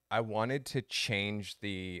outside, I wanted to change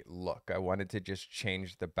the look. I wanted to just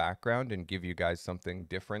change the background and give you guys something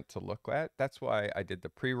different to look at. That's why I did the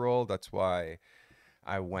pre-roll. That's why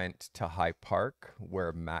I went to High Park,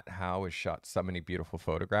 where Matt Howe has shot so many beautiful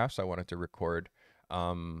photographs. I wanted to record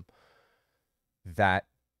that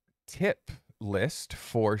tip list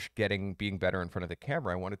for being better in front of the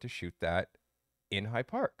camera. I wanted to shoot that in High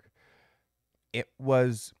Park. It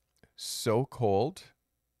was so cold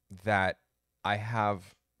that I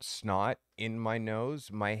have snot in my nose.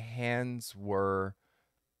 My hands were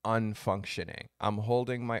unfunctioning. I'm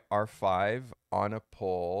holding my R5 on a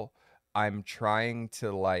pole. I'm trying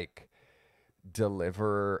to like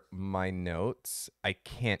deliver my notes. I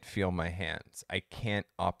can't feel my hands. I can't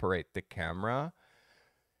operate the camera.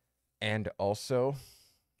 And also,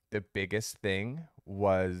 the biggest thing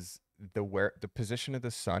was the position of the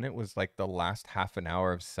sun. It was like the last half an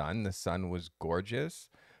hour of sun. The sun was gorgeous,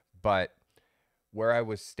 but where I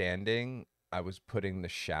was standing, I was putting the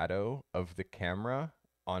shadow of the camera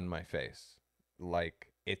on my face. Like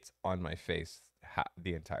it's on my face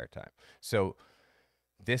the entire time. So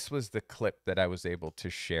this was the clip that I was able to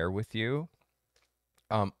share with you.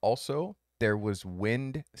 Also, there was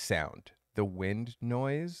wind sound. The wind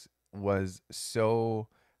noise was so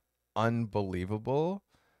unbelievable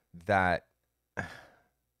that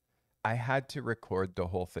I had to record the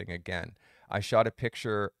whole thing again. I shot a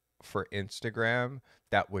picture for Instagram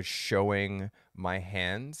that was showing my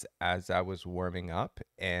hands as I was warming up,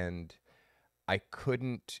 and I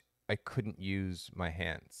couldn't I couldn't use my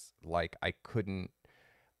hands. Like I couldn't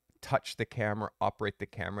touch the camera, operate the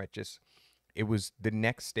camera. It was the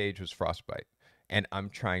next stage was frostbite. And I'm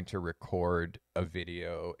trying to record a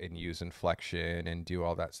video and use inflection and do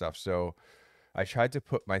all that stuff. So I tried to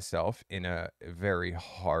put myself in a very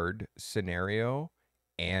hard scenario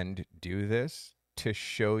and do this to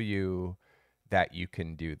show you that you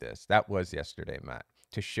can do this. That was yesterday, Matt,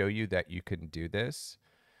 to show you that you can do this.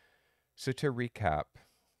 So to recap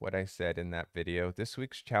what I said in that video, this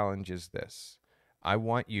week's challenge is this. I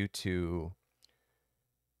want you to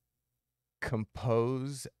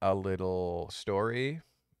compose a little story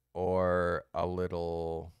or a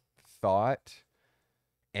little thought,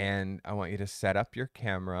 and I want you to set up your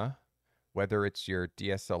camera, whether it's your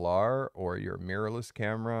DSLR or your mirrorless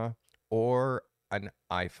camera or an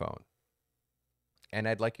iPhone. And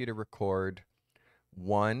I'd like you to record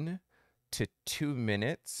 1 to 2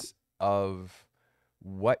 minutes of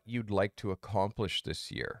what you'd like to accomplish this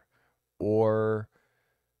year, or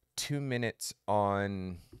 2 minutes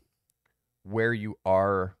on where you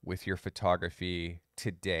are with your photography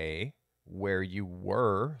today, where you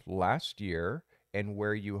were last year, and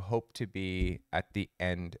where you hope to be at the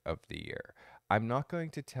end of the year. I'm not going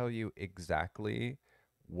to tell you exactly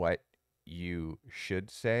what you should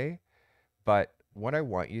say, but what I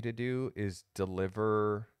want you to do is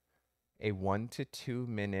deliver a 1 to 2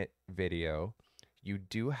 minute video. You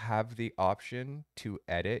do have the option to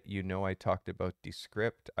edit. You know, I talked about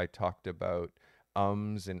Descript. I talked about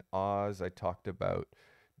ums and ahs. I talked about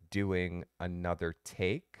doing another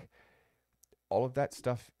take. All of that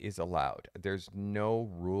stuff is allowed. There's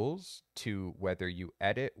no rules to whether you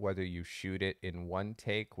edit, whether you shoot it in one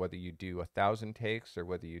take, whether you do 1,000 takes, or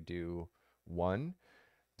whether you do one.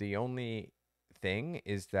 The only thing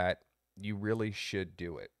is that you really should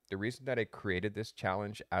do it. The reason that I created this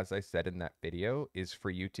challenge, as I said in that video, is for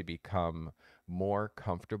you to become more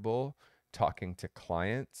comfortable talking to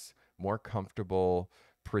clients, more comfortable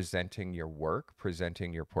presenting your work,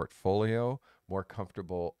 presenting your portfolio, more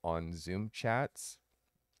comfortable on Zoom chats,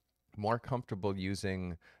 more comfortable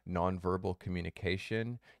using nonverbal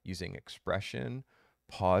communication, using expression,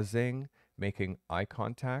 pausing, making eye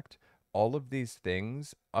contact. All of these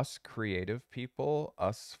things, us creative people,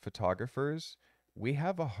 us photographers, we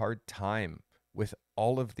have a hard time with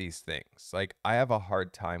all of these things. Like I have a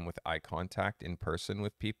hard time with eye contact in person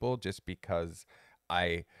with people just because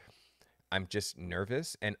I I'm just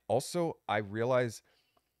nervous, and also I realize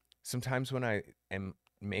sometimes when I am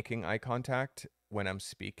making eye contact when I'm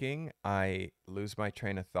speaking, I lose my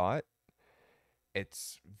train of thought.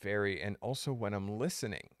 It's very, and also when I'm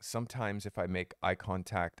listening, sometimes if I make eye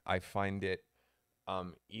contact, I find it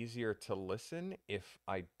easier to listen if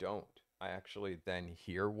I don't. I actually then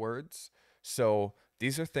hear words. So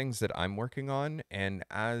these are things that I'm working on. And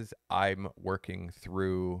as I'm working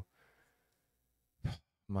through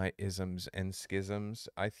my isms and schisms,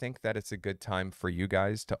 I think that it's a good time for you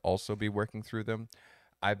guys to also be working through them.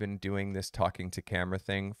 I've been doing this talking to camera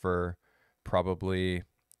thing for probably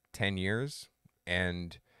 10 years,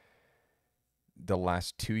 and the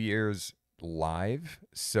last 2 years live.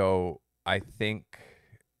 So I think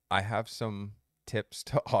I have some tips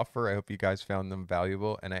to offer. I hope you guys found them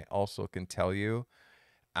valuable. And I also can tell you,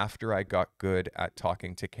 after I got good at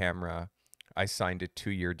talking to camera, I signed a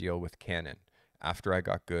 2 year deal with Canon. After I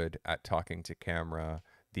got good at talking to camera,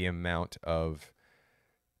 the amount of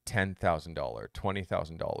 $10,000,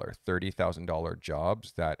 $20,000, $30,000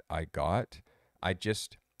 jobs that I got,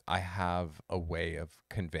 I have a way of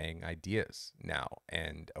conveying ideas now,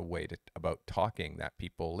 and a way to about talking that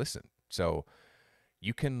people listen. So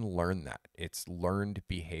you can learn that. It's learned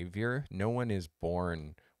behavior. No one is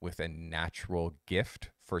born with a natural gift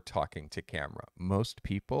for talking to camera. Most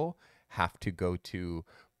people have to go to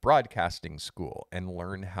broadcasting school and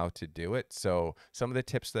learn how to do it. So some of the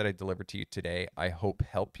tips that I delivered to you today, I hope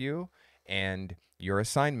help you. And your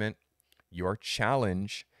assignment, your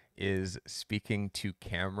challenge is speaking to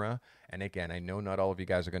camera. And again, I know not all of you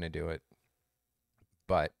guys are going to do it,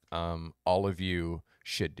 but all of you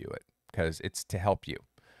should do it because it's to help you.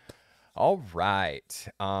 All right.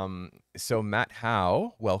 So Matt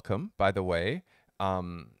Howe, welcome, by the way.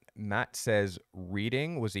 Matt says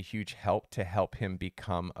reading was a huge help to help him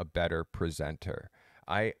become a better presenter.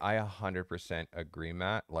 I 100% agree,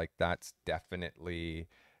 Matt. Like that's definitely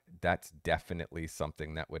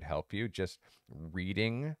something that would help you. Just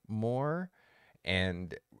reading more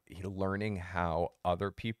and learning how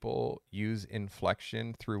other people use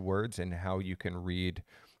inflection through words, and how you can read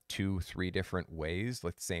 2, 3 different ways,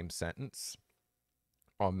 like same sentence.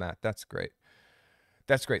 Oh, Matt, that's great.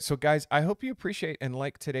 That's great. So, guys, I hope you appreciate and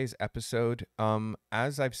like today's episode.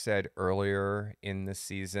 As I've said earlier in the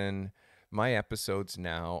season, my episodes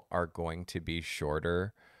now are going to be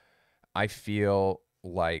shorter. I feel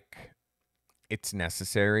like it's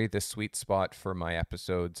necessary. The sweet spot for my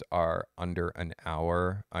episodes are under an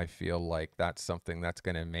hour. I feel like that's something that's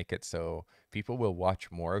going to make it so people will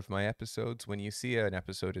watch more of my episodes. When you see an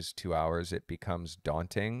episode is 2 hours, it becomes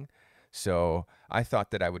daunting. So I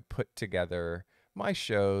thought that I would put together my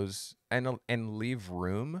shows and leave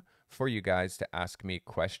room for you guys to ask me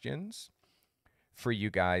questions, for you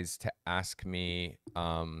guys to ask me,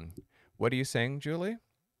 what are you saying, Julie?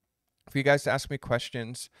 For you guys to ask me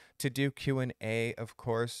questions, to do Q&A, of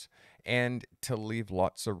course, and to leave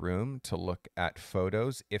lots of room to look at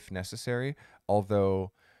photos if necessary.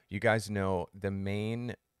 Although you guys know the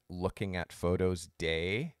main looking at photos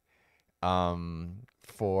day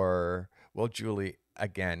for, well, Julie,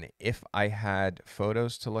 again, if I had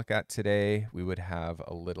photos to look at today, we would have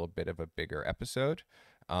a little bit of a bigger episode.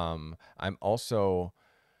 I'm also,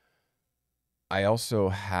 I also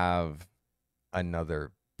have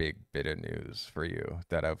another big bit of news for you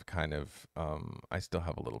that I've kind of I still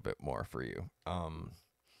have a little bit more for you.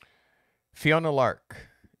 Fiona Lark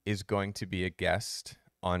is going to be a guest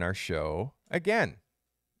on our show again,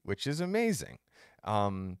 which is amazing.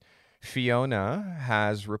 Um, Fiona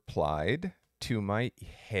has replied to my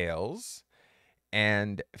hails,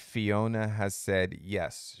 and Fiona has said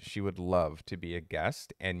yes, she would love to be a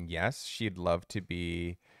guest, and yes, she'd love to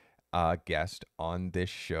be a guest on this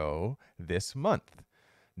show this month.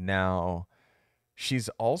 Now, she's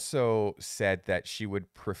also said that she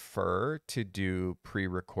would prefer to do pre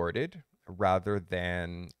recorded rather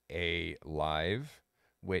than a live,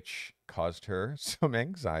 which caused her some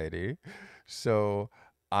anxiety. So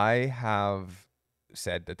I have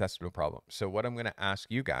said that that's no problem. So, what I'm going to ask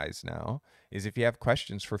you guys now is if you have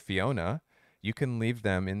questions for Fiona, you can leave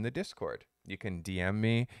them in the Discord. You can DM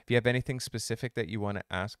me. If you have anything specific that you want to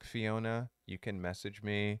ask Fiona, you can message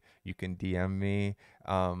me. You can DM me.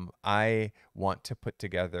 I want to put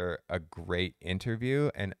together a great interview,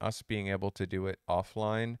 and us being able to do it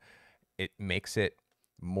offline, it makes it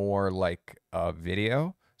more like a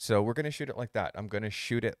video. So we're going to shoot it like that. I'm going to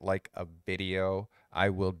shoot it like a video. I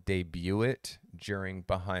will debut it during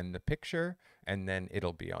Behind the Picture, and then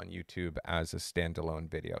it'll be on YouTube as a standalone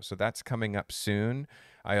video. So that's coming up soon.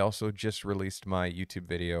 I also just released my YouTube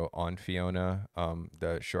video on Fiona,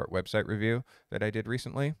 the short website review that I did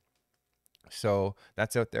recently. So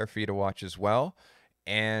that's out there for you to watch as well.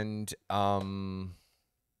 And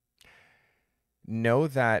know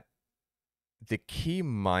that the key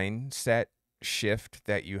mindset shift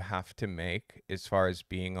that you have to make as far as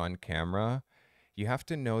being on camera, you have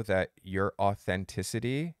to know that your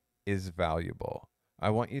authenticity is valuable.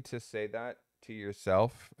 I want you to say that to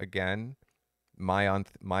yourself again. My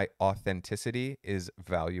authenticity is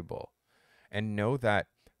valuable. And know that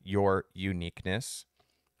your uniqueness,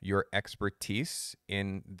 your expertise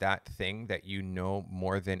in that thing that you know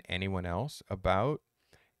more than anyone else about,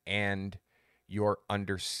 and your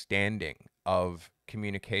understanding of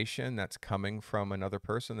communication that's coming from another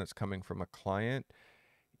person, that's coming from a client,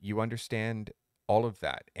 you understand all of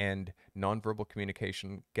that. And nonverbal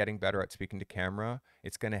communication, getting better at speaking to camera,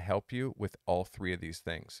 it's going to help you with all three of these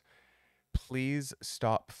things. Please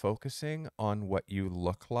stop focusing on what you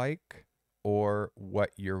look like or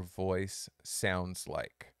what your voice sounds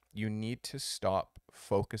like. You need to stop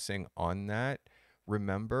focusing on that.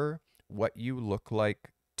 Remember, what you look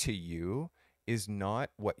like to you is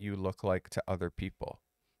not what you look like to other people.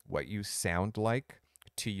 What you sound like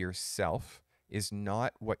to yourself is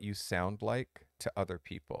not what you sound like to other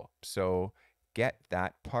people. So get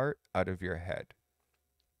that part out of your head.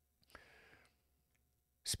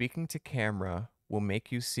 Speaking to camera will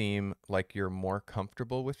make you seem like you're more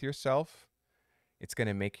comfortable with yourself. It's going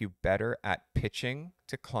to make you better at pitching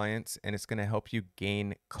to clients, and it's going to help you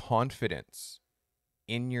gain confidence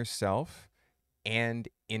in yourself and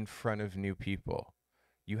in front of new people.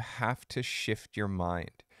 You have to shift your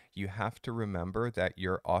mind. You have to remember that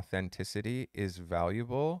your authenticity is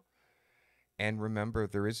valuable. And remember,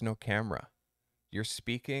 there is no camera. You're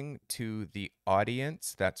speaking to the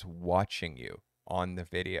audience that's watching you on the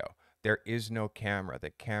video. There is no camera.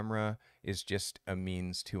 The camera is just a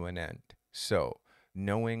means to an end. So,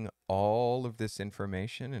 knowing all of this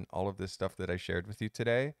information and all of this stuff that I shared with you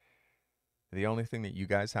today, the only thing that you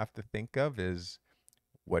guys have to think of is,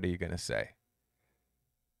 what are you going to say?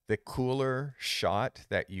 The cooler shot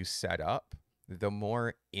that you set up, the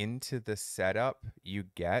more into the setup you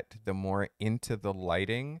get, the more into the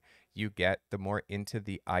lighting you get, the more into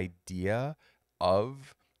the idea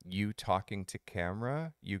of you talking to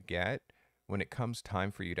camera you get, when it comes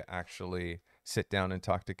time for you to actually sit down and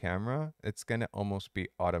talk to camera, it's going to almost be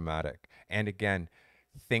automatic. And again,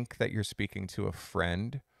 think that you're speaking to a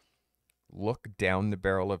friend. Look down the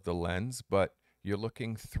barrel of the lens, but you're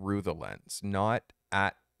looking through the lens, not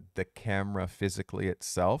at the camera physically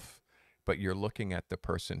itself, but you're looking at the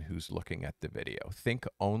person who's looking at the video. Think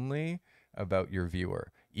only about your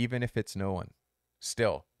viewer, even if it's no one.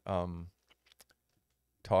 Still,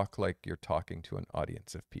 talk like you're talking to an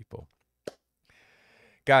audience of people.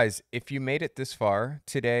 Guys, if you made it this far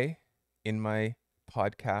today in my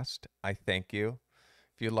podcast, I thank you.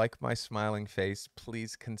 If you like my smiling face,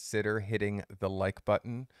 please consider hitting the like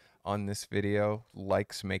button on this video.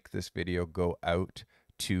 Likes make this video go out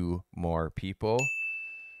to more people.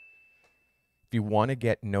 If you want to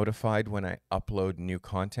get notified when I upload new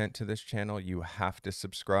content to this channel, you have to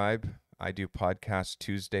subscribe. I do podcasts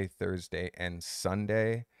Tuesday, Thursday, and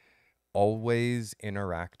Sunday. Always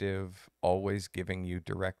interactive, always giving you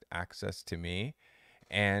direct access to me.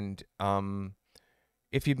 And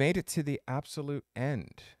if you made it to the absolute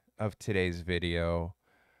end of today's video,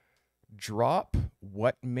 drop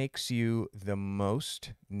what makes you the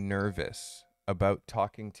most nervous about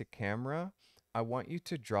talking to camera. I want you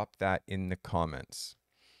to drop that in the comments.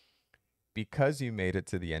 Because you made it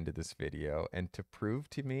to the end of this video, and to prove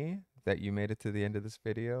to me that you made it to the end of this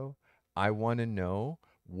video, I want to know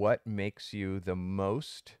what makes you the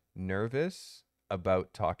most nervous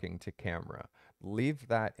about talking to camera. Leave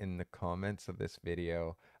that in the comments of this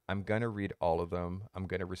video. I'm going to read all of them. I'm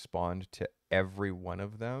going to respond to every one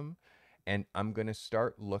of them. And I'm going to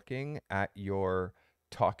start looking at your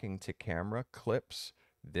talking to camera clips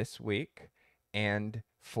this week and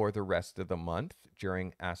for the rest of the month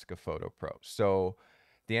during Ask a Photo Pro. So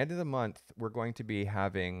the end of the month, we're going to be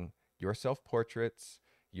having your self-portraits,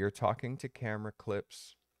 your talking to camera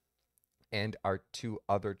clips, and our 2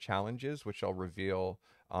 other challenges, which I'll reveal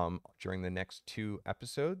during the next 2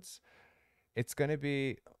 episodes. It's going to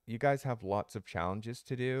be, you guys have lots of challenges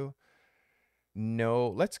to do. No,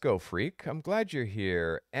 let's go, freak. I'm glad you're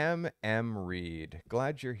here. M.M. Reed,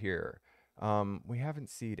 glad you're here. We haven't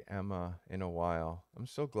seen Emma in a while. I'm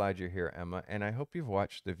so glad you're here, Emma. And I hope you've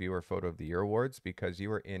watched the Viewer Photo of the Year Awards because you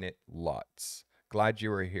were in it lots. Glad you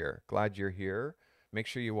were here. Glad you're here. Make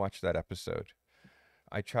sure you watch that episode.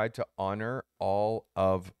 I tried to honor all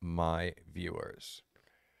of my viewers.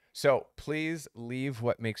 So please leave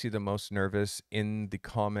what makes you the most nervous in the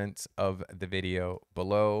comments of the video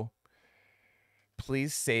below.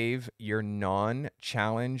 Please save your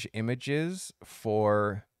non-challenge images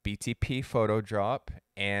for BTP Photo Drop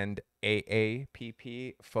and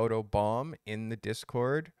AAPP Photo Bomb in the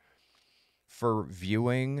Discord for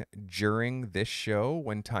viewing during this show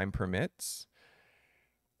when time permits,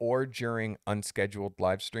 or during unscheduled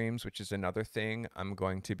live streams, which is another thing I'm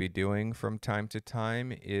going to be doing from time to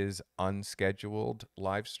time, is unscheduled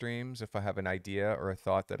live streams. If I have an idea or a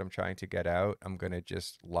thought that I'm trying to get out, I'm going to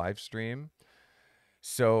just live stream.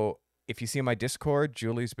 So if you see my Discord,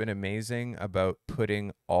 Julie's been amazing about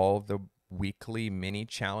putting all the weekly mini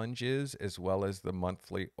challenges as well as the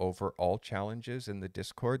monthly overall challenges in the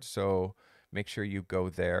Discord. So make sure you go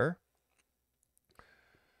there.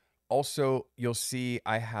 Also, you'll see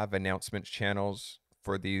I have announcements channels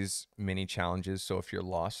for these mini challenges. So if you're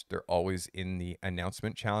lost, they're always in the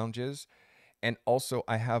announcement challenges. And also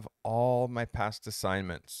I have all my past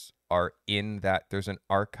assignments are in that. There's an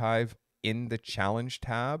archive in the challenge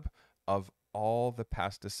tab of all the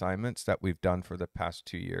past assignments that we've done for the past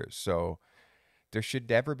 2 years. So there should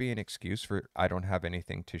never be an excuse for I don't have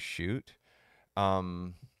anything to shoot.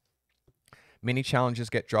 Mini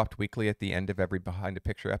challenges get dropped weekly at the end of every Behind a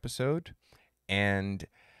Picture episode. And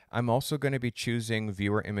I'm also going to be choosing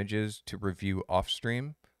viewer images to review off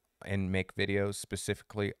stream and make videos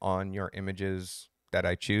specifically on your images that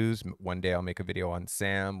I choose. One day I'll make a video on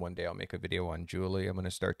Sam. One day I'll make a video on Julie. I'm going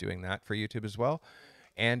to start doing that for YouTube as well.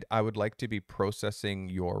 And I would like to be processing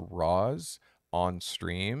your RAWs on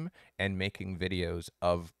stream and making videos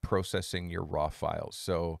of processing your RAW files.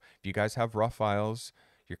 So if you guys have RAW files,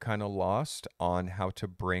 you're kind of lost on how to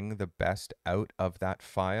bring the best out of that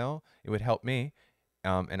file, it would help me.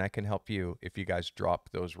 And I can help you if you guys drop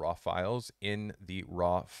those raw files in the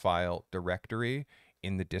raw file directory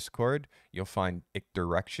in the Discord. You'll find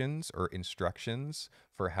directions or instructions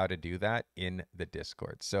for how to do that in the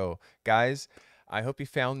Discord. So guys, I hope you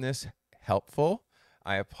found this helpful.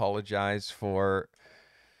 I apologize for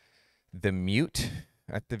the mute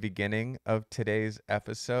at the beginning of today's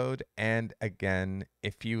episode. And again,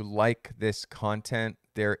 if you like this content,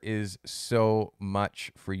 there is so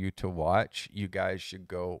much for you to watch. You guys should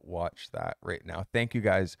go watch that right now. Thank you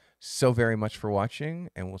guys so very much for watching,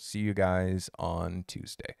 and we'll see you guys on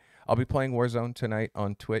Tuesday. I'll be playing Warzone tonight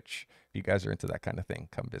on Twitch. If you guys are into that kind of thing,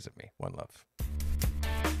 come visit me. One love.